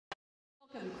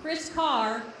Chris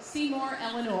Carr, Seymour,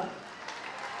 Illinois.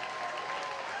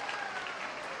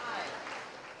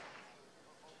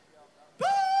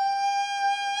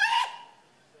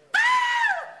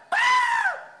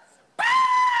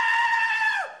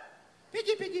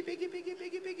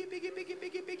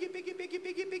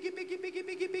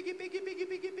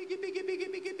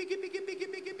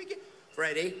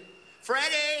 Freddie,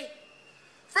 Freddie,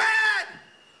 Fred!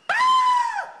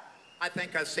 I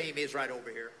think I see him. He's right over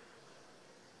here.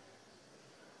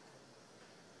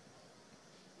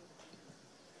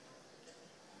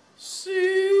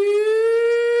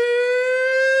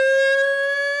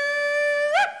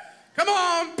 Come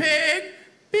on, pig.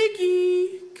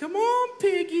 Piggy. Come on,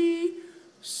 piggy.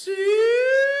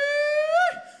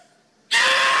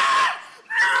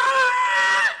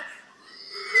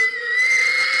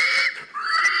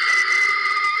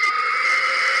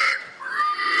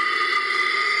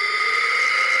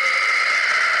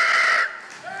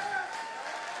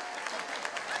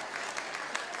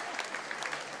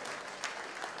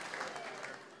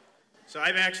 So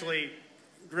I've actually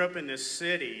grew up in this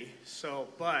city,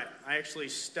 but I actually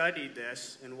studied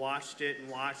this and watched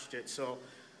it, so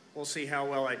we'll see how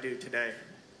well I do today.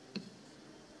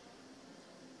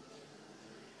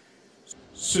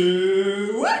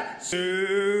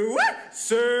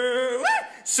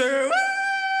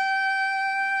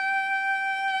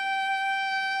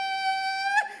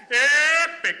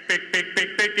 Big, big, big,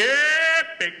 big, big, yeah,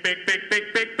 big, big, big,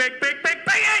 big, big, big, big, big, big,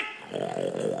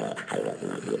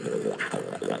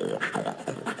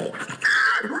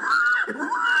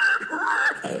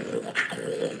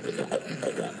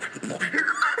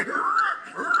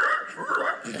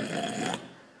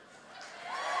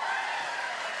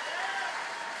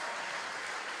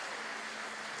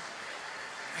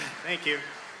 Thank you.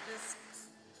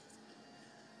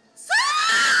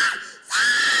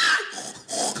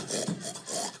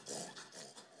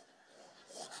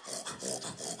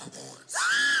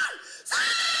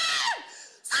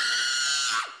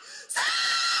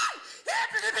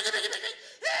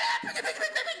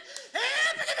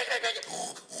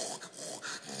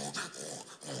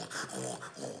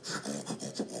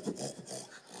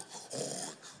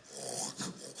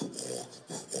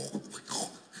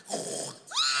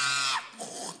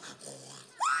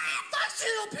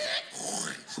 Little pig!